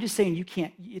speaking. I'm just saying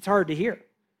it's hard to hear.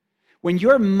 When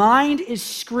your mind is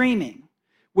screaming,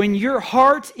 when your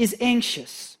heart is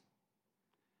anxious,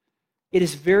 it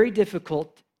is very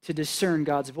difficult to discern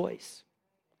God's voice.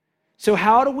 So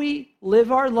how do we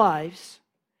live our lives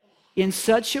in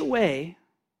such a way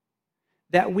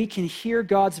that we can hear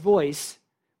God's voice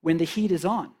when the heat is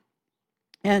on?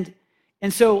 And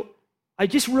so I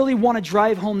just really want to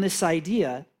drive home this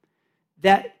idea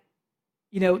that,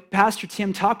 Pastor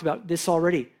Tim talked about this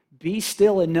already. Be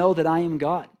still and know that I am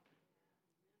God.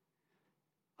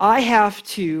 I have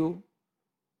to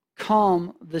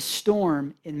calm the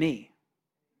storm in me.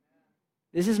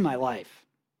 This is my life.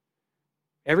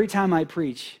 Every time I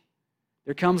preach,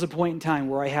 there comes a point in time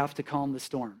where I have to calm the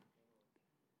storm.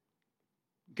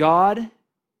 God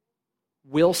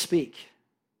will speak.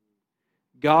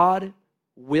 God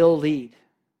will lead.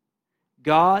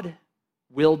 God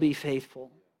will be faithful.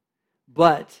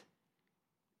 But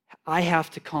I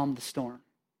have to calm the storm.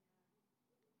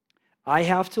 I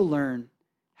have to learn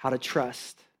how to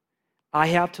trust. I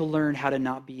have to learn how to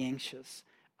not be anxious.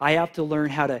 I have to learn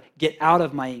how to get out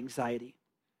of my anxiety.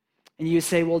 And you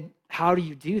say, well, how do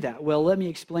you do that? Well, let me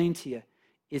explain to you.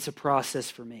 It's a process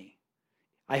for me.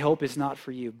 I hope it's not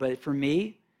for you. But for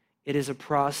me, it is a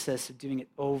process of doing it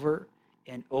over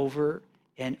and over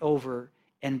and over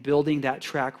and building that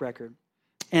track record.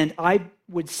 And I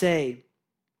would say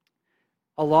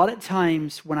a lot of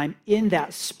times when I'm in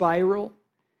that spiral,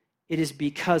 it is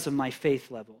because of my faith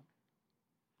level.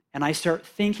 And I start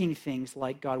thinking things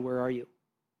like, God, where are you?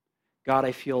 God,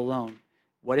 I feel alone.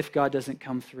 What if God doesn't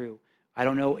come through? I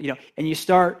don't know, and you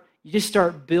just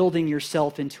start building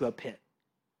yourself into a pit.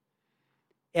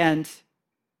 And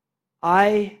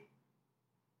I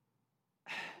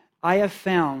have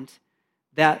found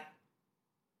that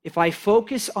if I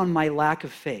focus on my lack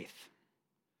of faith,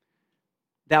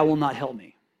 that will not help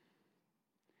me.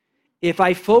 If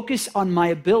I focus on my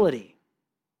ability,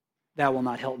 that will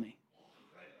not help me.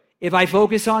 If I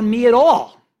focus on me at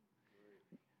all,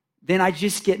 then I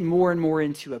just get more and more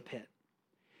into a pit.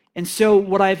 And so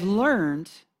what I've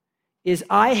learned is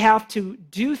I have to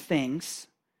do things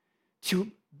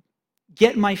to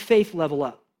get my faith level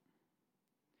up,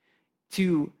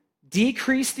 to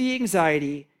decrease the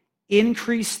anxiety,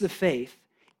 increase the faith.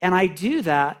 And I do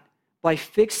that by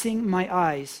fixing my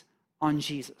eyes on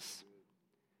Jesus.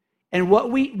 And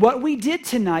what we did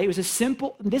tonight was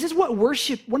this is what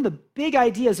worship, one of the big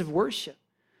ideas of worship.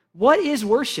 What is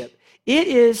worship? It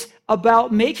is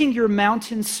about making your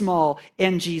mountain small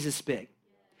and Jesus big.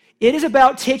 It is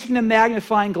about taking the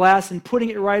magnifying glass and putting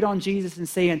it right on Jesus and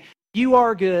saying, you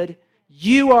are good,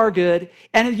 you are good.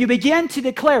 And you begin to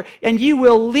declare, and you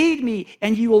will lead me,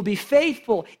 and you will be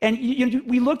faithful. And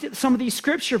we looked at some of these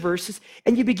scripture verses,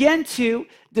 and you begin to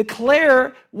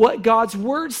declare what God's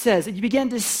word says, and you begin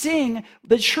to sing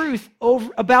the truth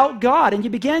about God, and you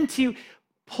begin to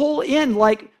pull in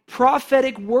like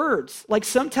prophetic words. Like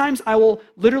sometimes I will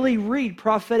literally read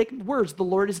prophetic words the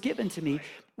Lord has given to me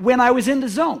when I was in the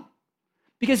zone.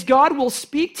 Because God will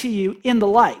speak to you in the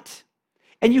light.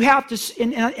 And you have to,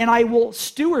 and I will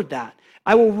steward that.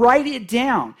 I will write it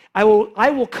down. I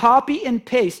will copy and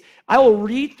paste. I will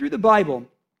read through the Bible.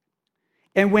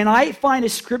 And when I find a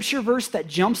scripture verse that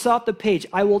jumps off the page,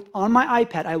 on my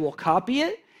iPad, I will copy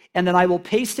it, and then I will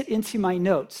paste it into my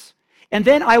notes. And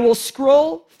then I will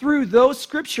scroll through those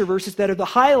scripture verses that are the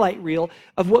highlight reel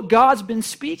of what God's been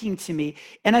speaking to me.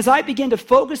 And as I begin to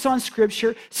focus on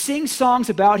scripture, sing songs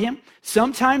about him,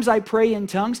 sometimes I pray in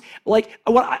tongues. Like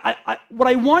what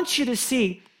I want you to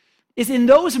see is in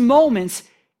those moments,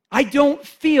 I don't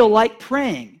feel like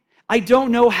praying. I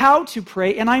don't know how to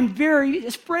pray, and I'm very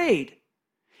afraid.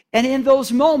 And in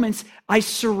those moments, I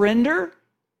surrender,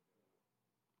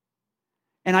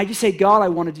 and I just say, God, I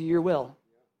want to do your will.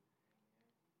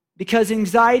 Because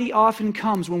anxiety often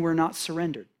comes when we're not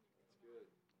surrendered.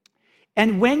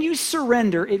 And when you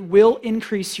surrender, it will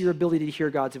increase your ability to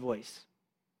hear God's voice.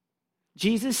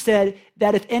 Jesus said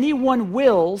that if anyone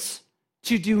wills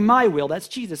to do my will, that's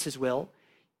Jesus' will,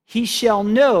 he shall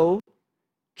know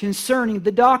concerning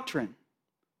the doctrine.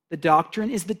 The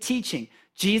doctrine is the teaching.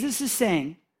 Jesus is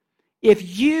saying,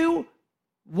 if you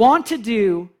want to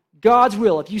do God's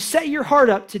will, if you set your heart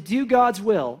up to do God's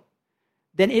will,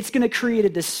 then it's going to create a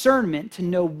discernment to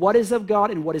know what is of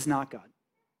God and what is not God.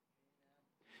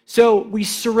 So we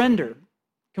surrender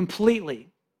completely,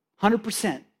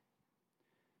 100%.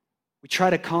 We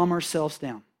try to calm ourselves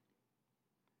down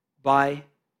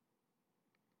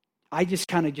I just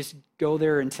kind of just go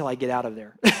there until I get out of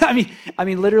there. I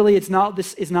mean, literally, it's not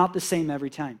the same every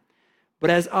time. But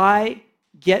as I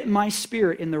get my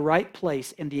spirit in the right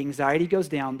place and the anxiety goes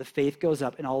down, the faith goes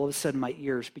up, and all of a sudden my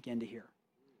ears begin to hear.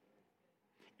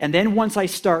 And then once I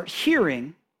start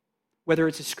hearing, whether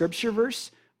it's a scripture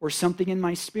verse or something in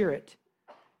my spirit,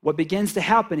 what begins to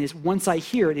happen is once I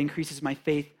hear, it increases my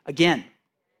faith again.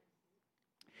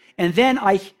 And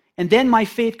then my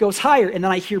faith goes higher, and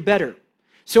then I hear better.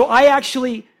 So I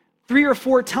actually 3 or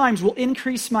 4 times will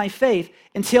increase my faith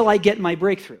until I get my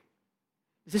breakthrough.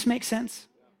 Does this make sense?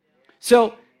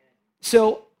 So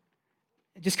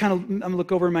just kind of, I'm going to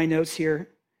look over my notes here.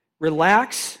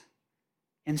 Relax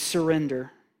and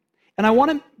surrender. And I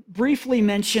want to briefly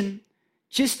mention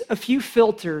just a few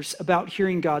filters about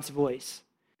hearing God's voice.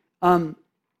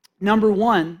 Number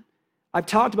one, I've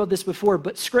talked about this before,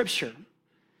 but Scripture.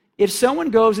 If someone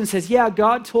goes and says, yeah,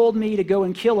 God told me to go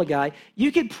and kill a guy,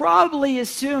 you could probably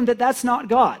assume that that's not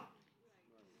God.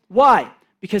 Why?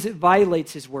 Because it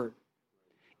violates His word.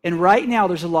 And right now,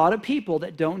 there's a lot of people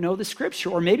that don't know the Scripture,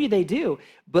 or maybe they do,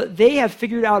 but they have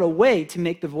figured out a way to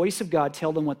make the voice of God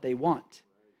tell them what they want.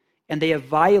 And they have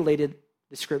violated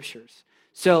the Scriptures.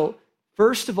 So,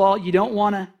 first of all, you don't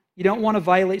want to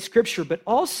violate Scripture, but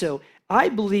also, I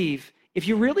believe if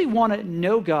you really want to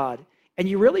know God and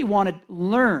you really want to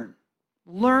learn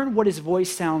what His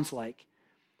voice sounds like,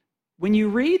 when you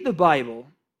read the Bible,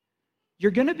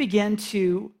 you're going to begin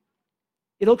to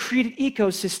It'll create an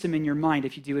ecosystem in your mind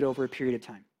if you do it over a period of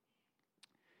time.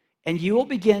 And you will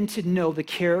begin to know the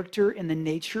character and the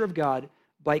nature of God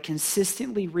by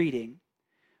consistently reading.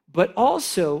 But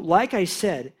also, like I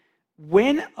said,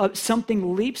 when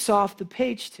something leaps off the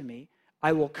page to me,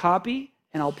 I will copy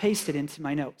and I'll paste it into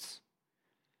my notes.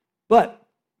 But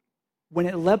when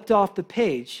it leapt off the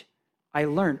page, I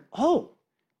learned, oh,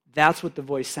 that's what the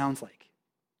voice sounds like.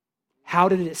 How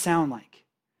did it sound like?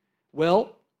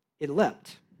 Well, it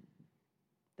leapt.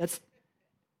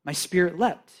 My spirit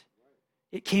leapt.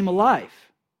 It came alive.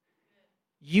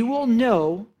 You will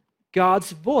know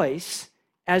God's voice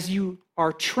as you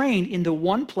are trained in the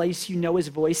one place you know his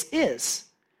voice is.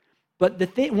 But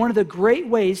one of the great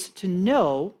ways to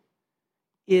know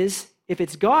is, if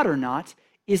it's God or not,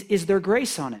 is there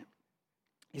grace on it?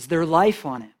 Is there life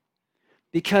on it?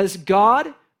 Because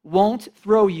God won't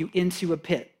throw you into a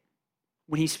pit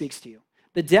when he speaks to you.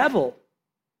 The devil,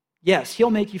 yes, he'll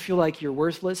make you feel like you're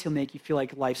worthless. He'll make you feel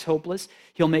like life's hopeless.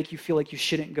 He'll make you feel like you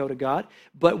shouldn't go to God.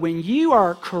 But when you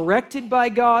are corrected by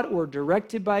God or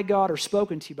directed by God or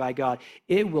spoken to by God,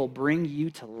 it will bring you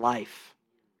to life.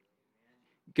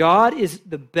 God is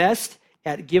the best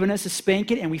at giving us a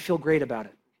spanking, and we feel great about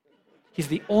it. He's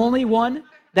the only one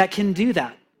that can do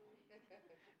that.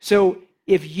 So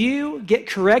if you get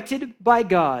corrected by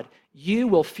God, you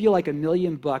will feel like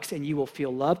 $1,000,000 and you will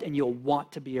feel loved and you'll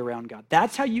want to be around God.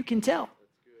 That's how you can tell.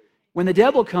 When the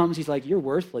devil comes, he's like, you're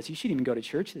worthless. You shouldn't even go to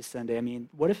church this Sunday. I mean,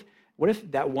 what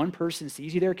if that one person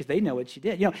sees you there because they know what you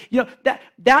did? You know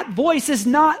that voice does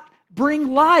not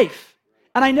bring life.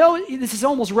 And I know this is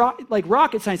almost like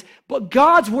rocket science, but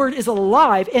God's word is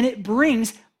alive and it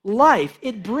brings life.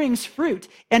 It brings fruit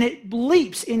and it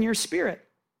leaps in your spirit.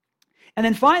 And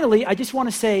then finally, I just want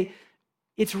to say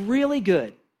it's really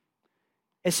good,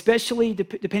 especially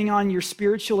depending on your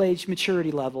spiritual age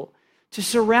maturity level, to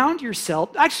surround yourself,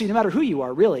 actually no matter who you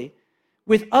are really,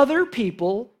 with other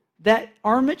people that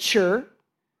are mature,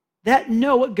 that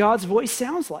know what God's voice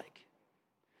sounds like.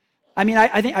 I mean,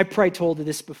 I think I probably told you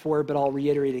this before, but I'll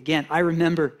reiterate again. I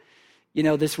remember,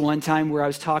 this one time where I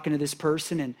was talking to this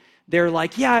person and they're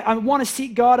like, yeah, I want to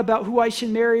seek God about who I should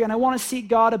marry, and I want to seek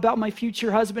God about my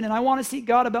future husband, and I want to seek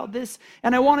God about this,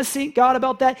 and I want to seek God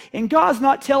about that, and God's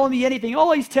not telling me anything.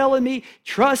 All he's telling me,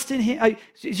 trust in him.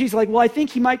 She's like, well, I think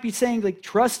he might be saying, like,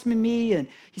 trust in me, and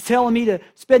he's telling me to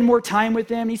spend more time with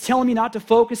him. He's telling me not to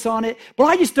focus on it, but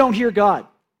I just don't hear God.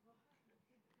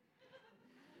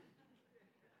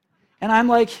 And I'm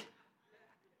like,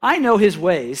 I know his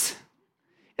ways.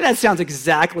 And that sounds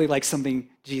exactly like something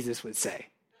Jesus would say.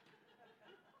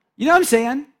 You know what I'm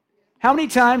saying? How many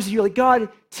times are you like, God,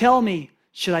 tell me,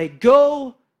 should I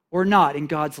go or not? And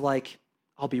God's like,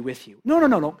 I'll be with you.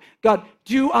 No. God,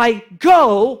 do I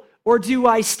go or do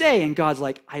I stay? And God's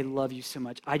like, I love you so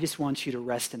much. I just want you to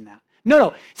rest in that.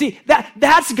 No. See,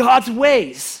 that's God's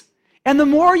ways. And the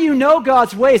more you know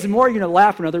God's ways, the more you're going to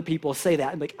laugh when other people say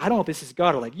that. And like, I don't know if this is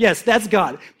God. Or like, yes, that's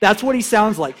God. That's what he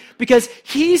sounds like. Because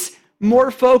he's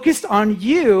more focused on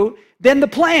you than the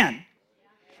plan.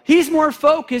 He's more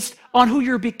focused on who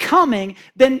you're becoming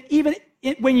than even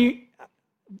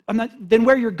than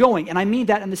where you're going. And I mean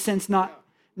that in the sense not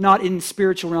in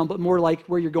spiritual realm, but more like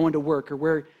where you're going to work or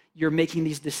where you're making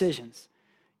these decisions.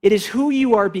 It is who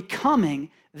you are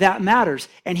becoming that matters.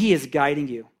 And he is guiding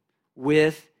you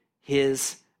with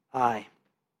his eye.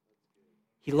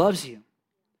 He loves you.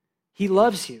 He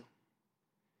loves you.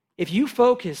 If you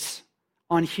focus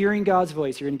on hearing God's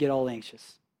voice, you're going to get all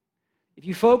anxious. If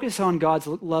you focus on God's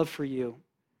love for you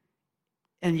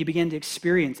and you begin to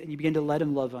experience and you begin to let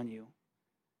him love on you,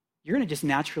 you're going to just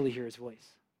naturally hear his voice.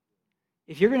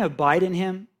 If you're going to abide in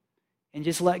him and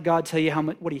just let God tell you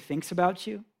what he thinks about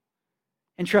you,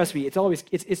 and trust me, it's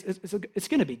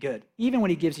going to be good, even when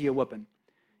he gives you a whooping.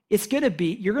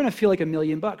 You're going to feel like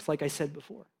 $1,000,000, like I said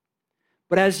before.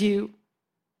 But as you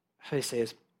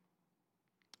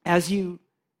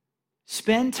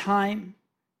spend time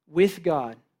with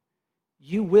God,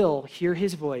 you will hear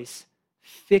his voice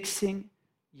fixing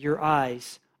your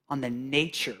eyes on the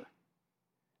nature,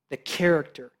 the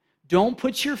character. Don't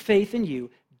put your faith in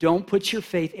you. Don't put your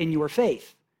faith in your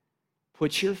faith.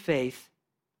 Put your faith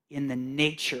in the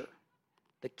nature,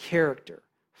 the character.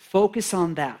 Focus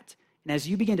on that. And as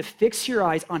you begin to fix your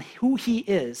eyes on who he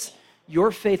is,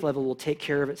 your faith level will take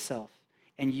care of itself,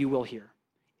 and you will hear,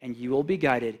 and you will be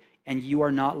guided, and you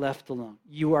are not left alone.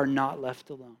 You are not left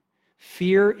alone.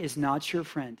 Fear is not your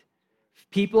friend.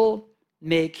 People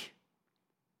make,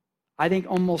 I think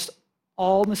almost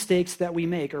all mistakes that we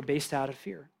make are based out of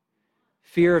fear.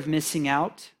 Fear of missing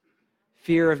out,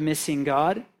 fear of missing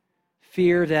God,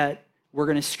 fear that we're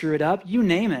going to screw it up, you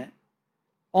name it.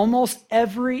 Almost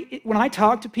when I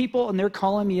talk to people and they're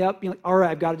calling me up, being like, all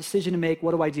right, I've got a decision to make,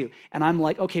 what do I do? And I'm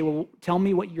like, okay, well, tell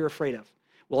me what you're afraid of.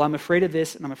 Well, I'm afraid of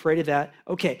this and I'm afraid of that.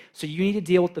 Okay, so you need to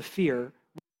deal with the fear.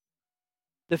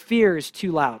 The fear is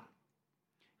too loud.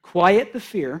 Quiet the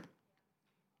fear,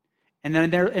 and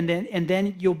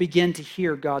then you'll begin to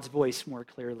hear God's voice more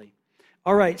clearly.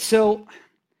 All right, so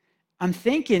I'm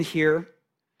thinking here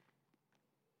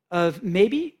of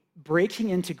maybe breaking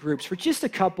into groups for just a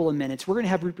couple of minutes. We're going to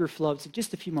have Root Beer Floats in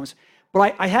just a few moments.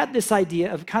 But I had this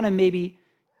idea of kind of maybe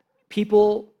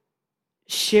people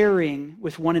sharing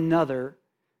with one another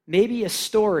maybe a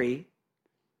story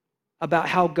about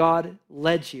how God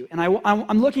led you. And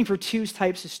I'm looking for two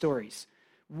types of stories.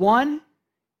 One,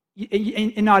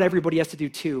 and not everybody has to do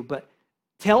two, but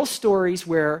tell stories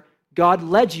where God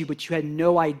led you, but you had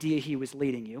no idea he was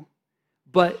leading you.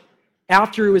 But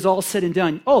after it was all said and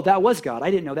done, oh, that was God.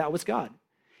 I didn't know that was God.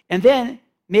 And then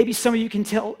maybe some of you can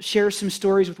share some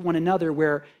stories with one another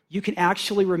where you can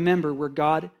actually remember where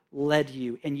God led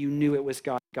you and you knew it was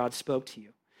God. God spoke to you.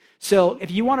 So if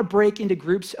you want to break into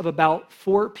groups of about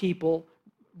 4 people,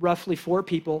 roughly 4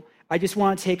 people, I just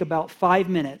want to take about 5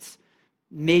 minutes,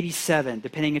 maybe 7,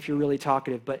 depending if you're really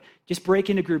talkative, but just break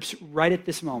into groups right at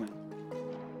this moment.